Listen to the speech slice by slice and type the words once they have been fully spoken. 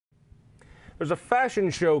There's a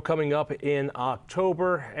fashion show coming up in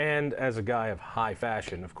October, and as a guy of high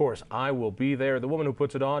fashion, of course, I will be there. The woman who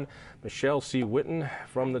puts it on, Michelle Sie Whitten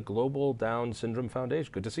from the Global Down Syndrome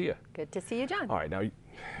Foundation. Good to see you. Good to see you, John. All right, now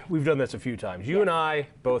we've done this a few times. You and I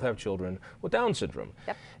both have children with Down syndrome.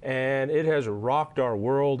 Yep. And it has rocked our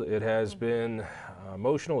world. It has been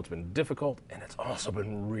emotional, it's been difficult, and it's also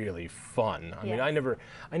been really fun. I mean, I never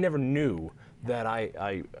knew that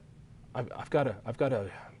I've got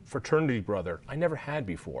a fraternity brother I never had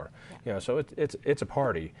before. Yeah. You know, so it's a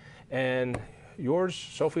party. And yours,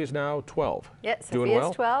 Sophie, is now 12. Yeah, Doing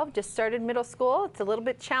well? Sophia's 12, just started middle school. It's a little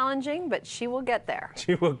bit challenging, but she will get there.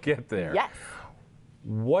 She will get there. Yes.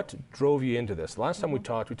 What drove you into this? Last time we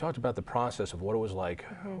talked about the process of what it was like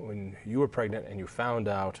when you were pregnant and you found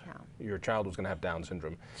out your child was going to have Down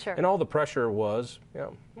syndrome. Sure. And all the pressure was, you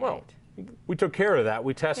know, well, we took care of that.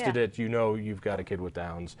 We tested it. You know, you've got a kid with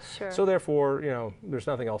Downs. Sure. So therefore, you know, there's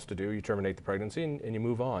nothing else to do. You terminate the pregnancy and you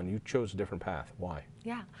move on. You chose a different path. Why?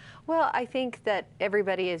 Yeah. Well, I think that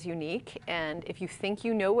everybody is unique, and if you think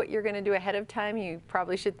you know what you're going to do ahead of time, you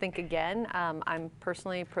probably should think again. I'm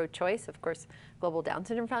personally pro-choice. Of course, Global Down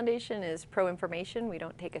Syndrome Foundation is pro-information. We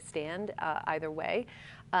don't take a stand either way.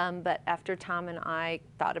 But after Tom and I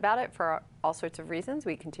thought about it for all sorts of reasons,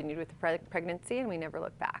 we continued with the pregnancy and we never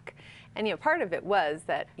looked back. And, you know, part of it was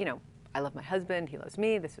that, you know, I love my husband, he loves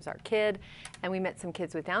me, this was our kid, and we met some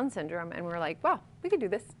kids with Down syndrome and we were like, wow, we could do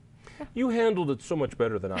this. Yeah. You handled it so much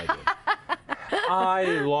better than I did. I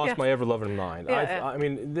lost my ever-loving mind. I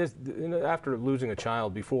mean, after losing a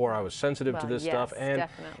child before, I was sensitive to this stuff,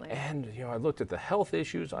 and you know, I looked at the health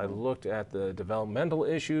issues, I looked at the developmental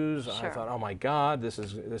issues. I thought, oh my God, this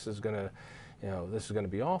is gonna, you know, this is gonna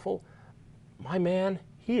be awful. My man,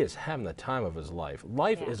 he is having the time of his life.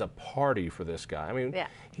 Life is a party for this guy. I mean,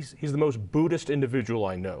 he's the most Buddhist individual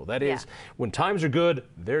I know. That is, when times are good,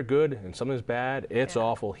 they're good, and something's bad, it's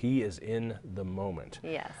awful. He is in the moment.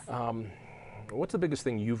 Yes. What's the biggest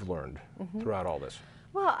thing you've learned throughout all this?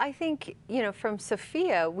 Well, I think, you know, from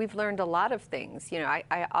Sophia, we've learned a lot of things. You know,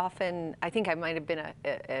 I think I might have been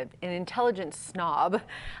an intelligent snob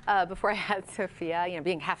before I had Sophia, you know,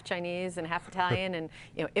 being half Chinese and half Italian and,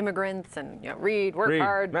 you know, immigrants and, you know, read, work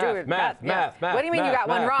hard, do it. Math. What do you mean you got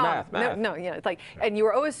one wrong? Math. No, you know, it's like, and you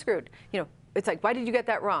were always screwed. You know, it's like, why did you get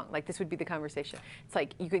that wrong? Like, this would be the conversation. It's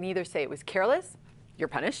like, you can either say it was careless, you're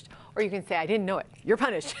punished, or you can say, I didn't know it, you're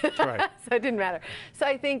punished. Right. So it didn't matter. So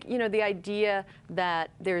I think, you know, the idea that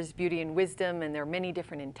there's beauty and wisdom and there are many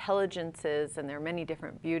different intelligences and there are many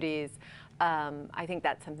different beauties, I think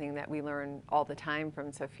that's something that we learn all the time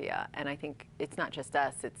from Sophia. And I think it's not just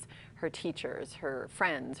us, it's her teachers, her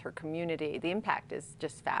friends, her community. The impact is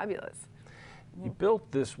just fabulous. You built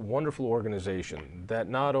this wonderful organization that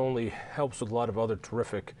not only helps with a lot of other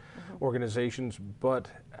terrific organizations, but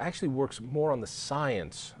actually works more on the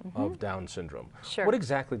science of Down syndrome. Sure. What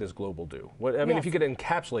exactly does Global do? I mean, if you could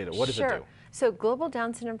encapsulate it, what does it do? So Global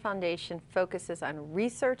Down Syndrome Foundation focuses on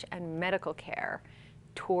research and medical care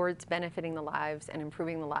towards benefiting the lives and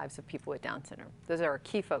improving the lives of people with Down syndrome. Those are our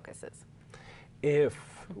key focuses. If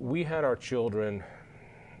we had our children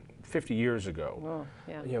 50 years ago,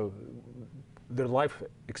 you know, their life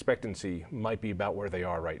expectancy might be about where they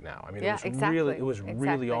are right now. I mean, it was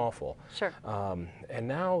really awful. Sure. And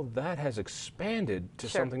now that has expanded to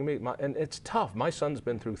something, and it's tough. My son's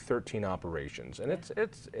been through 13 operations, and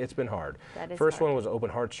it's been hard. First one was open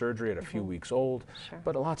heart surgery at a few weeks old,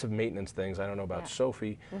 but lots of maintenance things. I don't know about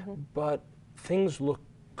Sophie, but things look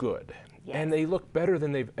good. And they look better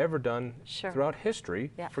than they've ever done throughout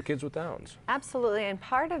history for kids with Downs. Absolutely, and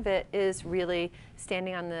part of it is really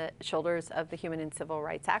standing on the shoulders of the human and civil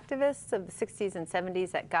rights activists of the 60s and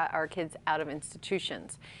 70s that got our kids out of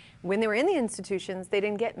institutions. When they were in the institutions, they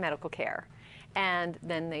didn't get medical care, and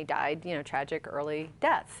then they died, you know, tragic early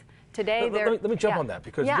deaths. Today, let me jump on that,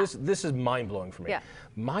 because this is mind-blowing for me.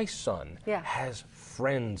 My son has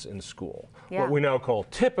friends in school, what we now call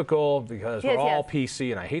typical, because we're all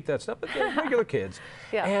PC, and I hate that stuff, but they're regular kids.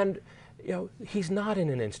 And you know, he's not in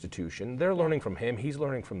an institution. They're learning from him. He's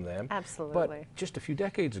learning from them. Absolutely. But just a few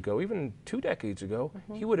decades ago, even 2 decades ago,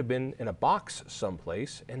 he would have been in a box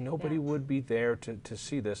someplace, and nobody would be there to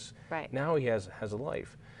see this. Now he has a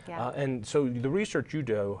life. And so the research you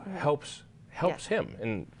do helps him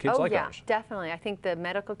and kids like ours. Definitely. I think the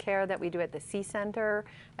medical care that we do at the C Center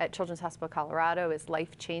at Children's Hospital Colorado is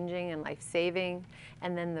life-changing and life-saving.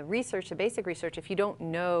 And then the research, the basic research, if you don't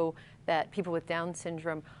know that people with Down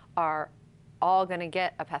syndrome are all going to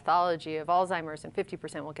get a pathology of Alzheimer's and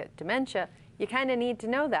 50% will get dementia, you kind of need to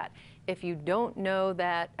know that. If you don't know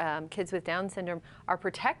that kids with Down syndrome are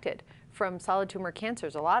protected from solid tumor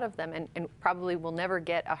cancers, a lot of them, and probably will never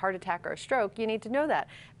get a heart attack or a stroke. You need to know that.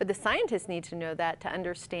 But the scientists need to know that to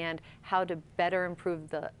understand how to better improve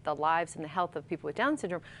the lives and the health of people with Down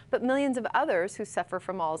syndrome, but millions of others who suffer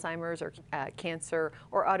from Alzheimer's or cancer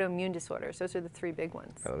or autoimmune disorders. Those are the three big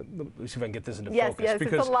ones. Let me see if I can get this into yes, focus. Yes,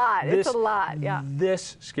 because it's a lot. It's a lot, yeah.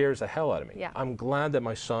 This scares the hell out of me. Yeah. I'm glad that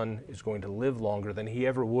my son is going to live longer than he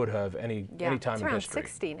ever would have any time in history. It's around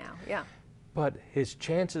 60 now, yeah. But his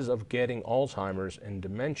chances of getting Alzheimer's and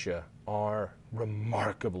dementia are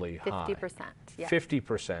remarkably high. 50%. Yeah.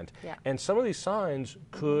 50%. Yeah. And some of these signs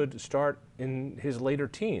could start in his later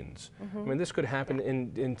teens. I mean, this could happen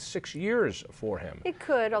in 6 years for him. It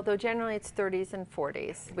could, although generally it's 30s and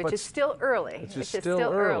 40s, which is still early. It's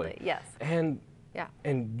still early. Yes. And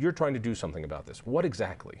you're trying to do something about this. What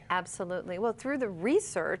exactly? Absolutely. Well, through the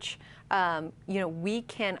research, we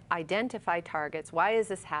can identify targets. Why is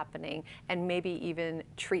this happening? And maybe even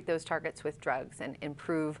treat those targets with drugs and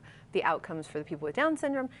improve the outcomes for the people with Down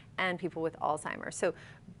syndrome and people with Alzheimer's. So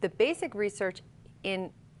the basic research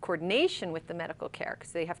in coordination with the medical care,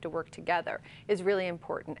 because they have to work together, is really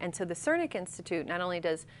important. And so the Cernic Institute not only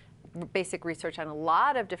does basic research on a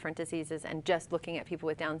lot of different diseases and just looking at people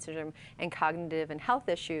with Down syndrome and cognitive and health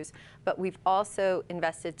issues, but we've also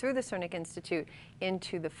invested through the Cernic Institute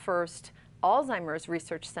into the first Alzheimer's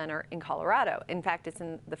Research Center in Colorado. In fact, it's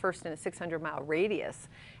the first in a 600-mile radius,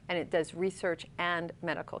 and it does research and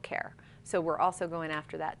medical care. So we're also going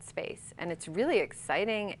after that space. And it's really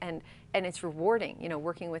exciting and it's rewarding,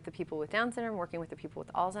 working with the people with Down syndrome, working with the people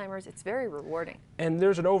with Alzheimer's. It's very rewarding. And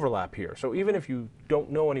there's an overlap here. So even if you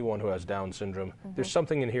don't know anyone who has Down syndrome, there's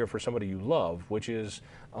something in here for somebody you love, which is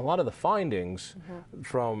a lot of the findings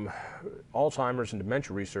from Alzheimer's and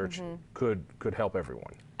dementia research could help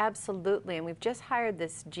everyone. Absolutely, and we've just hired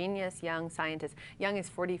this genius young scientist. Young is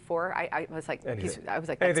 44. I was like,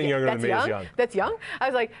 anything younger than me is young. That's young. I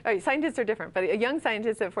was like, all right, scientists are different, but a young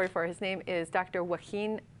scientist at 44. His name is Dr.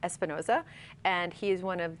 Joaquin Espinoza, and he is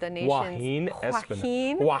one of the nation's Joaquin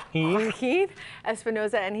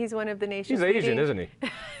Espinoza, and he's one of the nation's. He's Asian, isn't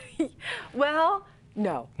he? Well.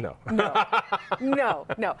 No. No.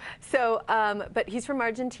 No. So, but he's from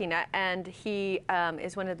Argentina, and he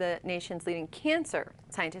is one of the nation's leading cancer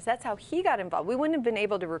scientists. That's how he got involved. We wouldn't have been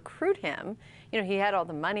able to recruit him. He had all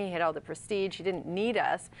the money, he had all the prestige, he didn't need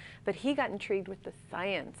us, but he got intrigued with the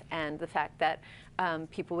science and the fact that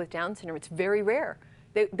people with Down syndrome, it's very rare.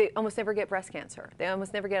 They almost never get breast cancer. They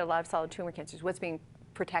almost never get a lot of solid tumor cancers. What's being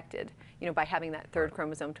protected, by having that third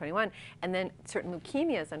chromosome 21. And then certain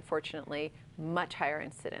leukemias, unfortunately, much higher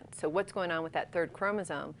incidence. So what's going on with that third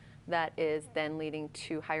chromosome that is then leading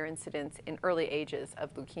to higher incidence in early ages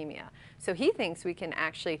of leukemia? So he thinks we can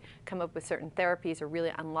actually come up with certain therapies or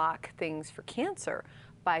really unlock things for cancer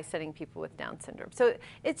by studying people with Down syndrome. So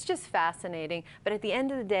it's just fascinating. But at the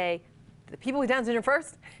end of the day, the people with Down syndrome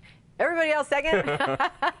first, everybody else second.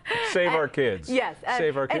 Save our kids. Yes.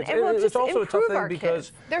 Save our kids. And it's also a tough thing because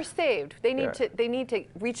kids. They're saved. They need to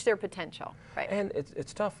reach their potential. Right. And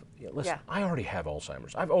it's tough. Listen, I already have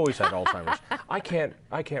Alzheimer's. I've always had Alzheimer's. I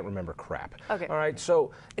can't remember crap. Okay. All right.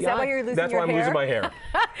 So is that why you're losing that's your why I'm hair? losing my hair.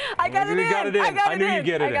 I got it in. I knew you'd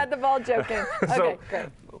get it in. I got the ball joke in. Okay, great.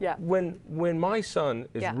 Yeah. When my son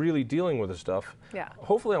is really dealing with this stuff,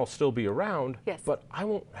 hopefully I'll still be around, but I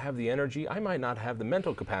won't have the energy. I might not have the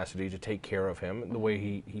mental capacity to take care of him the way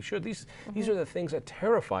he should. These are the things that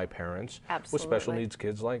terrify parents with special needs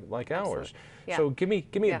kids like ours. Yeah. So give me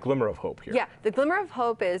a glimmer of hope here. Yeah, the glimmer of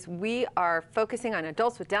hope is we are focusing on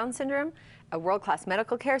adults with Down syndrome, a world-class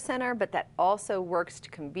medical care center, but that also works to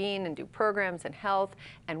convene and do programs in health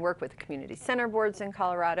and work with community center boards in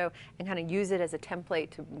Colorado and kind of use it as a template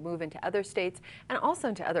to move into other states and also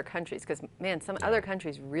into other countries, because, man, some other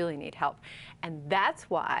countries really need help. And that's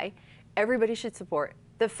why everybody should support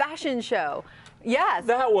the fashion show. Yes.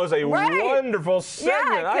 That was a wonderful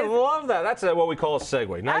segment. Yeah, I love that. That's what we call a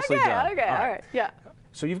segue. Nicely done. Okay, all right. Yeah.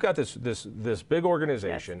 So you've got this big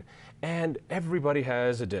organization, and everybody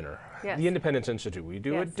has a dinner. Yes. The Independence Institute. We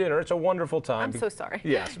do a dinner. It's a wonderful time. I'm so sorry.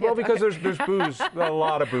 Yes. Well, because there's booze, a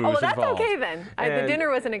lot of booze involved. Oh, that's okay then. The dinner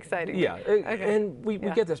wasn't exciting. Yeah. And we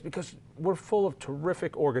get this because we're full of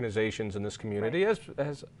terrific organizations in this community,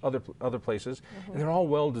 as other places, and they're all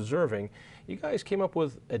well deserving. You guys came up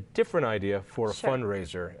with a different idea for a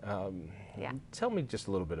fundraiser. Tell me just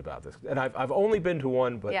a little bit about this. And I've only been to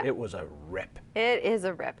one, but it was a rip. It is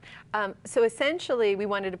a rip. So essentially, we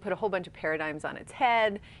wanted to put a whole bunch of paradigms on its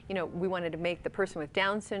head. We wanted to make the person with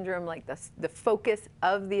Down syndrome like the focus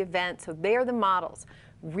of the event. So they are the models.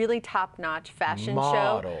 really top-notch fashion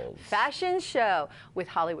show with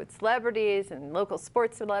Hollywood celebrities and local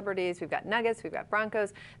sports celebrities. We've got Nuggets, we've got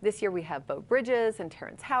Broncos. This year we have Beau Bridges and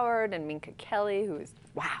Terrence Howard and Minka Kelly, who is,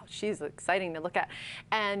 wow, she's exciting to look at.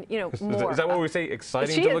 And, you know, more. Is that what we say,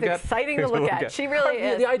 exciting to look at? She is exciting to look at. She really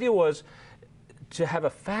is. The idea was to have a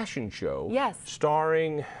fashion show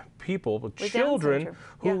starring people, with children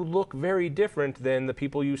who look very different than the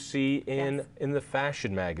people you see in the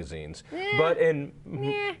fashion magazines, but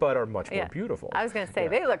are much more beautiful. I was going to say,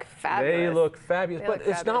 they look fabulous. They look fabulous, but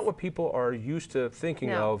it's not what people are used to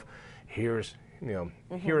thinking of. Here's, you know,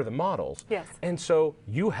 here are the models. Yes. And so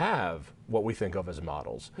you have what we think of as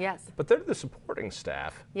models. Yes. But they're the supporting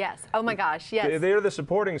staff. Yes. Oh my gosh, yes. They're the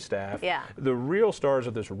supporting staff. Yeah. The real stars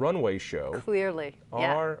of this runway show clearly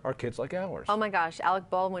are kids like ours. Oh my gosh, Alec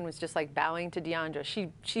Baldwin was just like bowing to Deandra.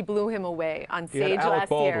 She blew him away on stage Alec last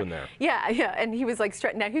Baldwin year. There. Yeah, and he was like,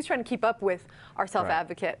 now he was trying to keep up with our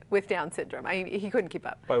self-advocate with Down syndrome. He couldn't keep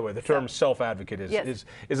up. By the way, the term self-advocate is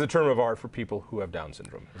a term of art for people who have Down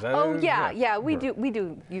syndrome. Is that we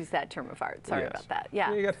do use that term of art. Sorry about that.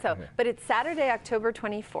 Yeah. But it's Saturday, October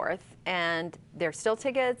 24th, and there's still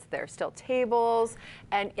tickets, there's still tables,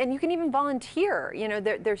 and you can even volunteer. You know,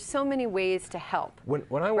 there's so many ways to help.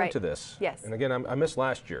 When I went to this, and again, I missed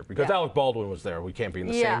last year because Alec Baldwin was there. We can't be in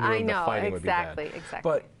the same room. The fighting would be bad. Exactly.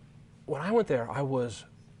 But when I went there, I was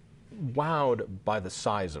wowed by the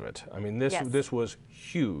size of it. I mean, this was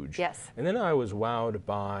huge. Yes. And then I was wowed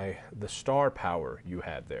by the star power you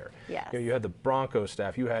had there. Yes. You know, you had the Broncos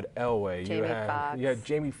staff, you had Elway, you had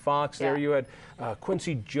Jamie Foxx there, you had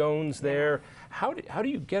Quincy Jones there. How do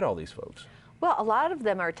you get all these folks? Well, a lot of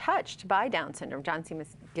them are touched by Down syndrome. John C.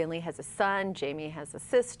 McGinley has a son, Jamie has a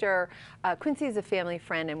sister, Quincy is a family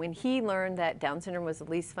friend, and when he learned that Down syndrome was the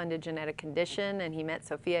least funded genetic condition and he met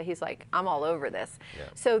Sophia, he's like, I'm all over this. Yeah.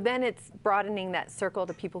 So then it's broadening that circle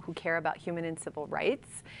to people who care about human and civil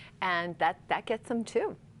rights, and that gets them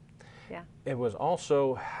too. Yeah. It was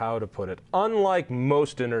also, how to put it, unlike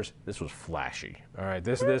most dinners, this was flashy. All right,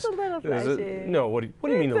 this a little flashy. No, what do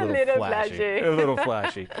you mean a little flashy? A little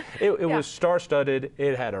flashy. It was star-studded.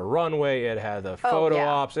 It had a runway. It had the photo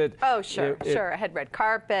ops. Sure. It had red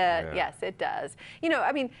carpet. Yeah. Yes, it does. You know,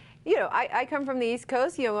 I mean, you know, I come from the East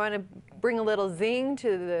Coast. You want to bring a little zing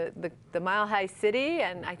to the Mile High City,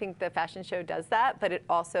 and I think the fashion show does that, but it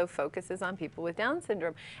also focuses on people with Down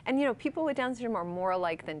syndrome. And, you know, people with Down syndrome are more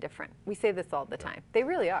alike than different. We say this all the time. They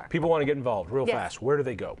really are. People want to get involved real fast. Where do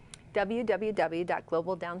they go?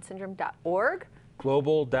 www.globaldownsyndrome.org.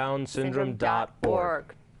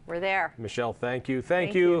 globaldownsyndrome.org. We're there. Michelle, thank you.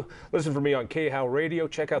 Thank you. Listen for me on KHOW Radio.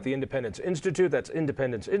 Check out the Independence Institute. That's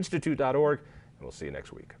independenceinstitute.org. And we'll see you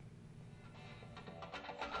next week.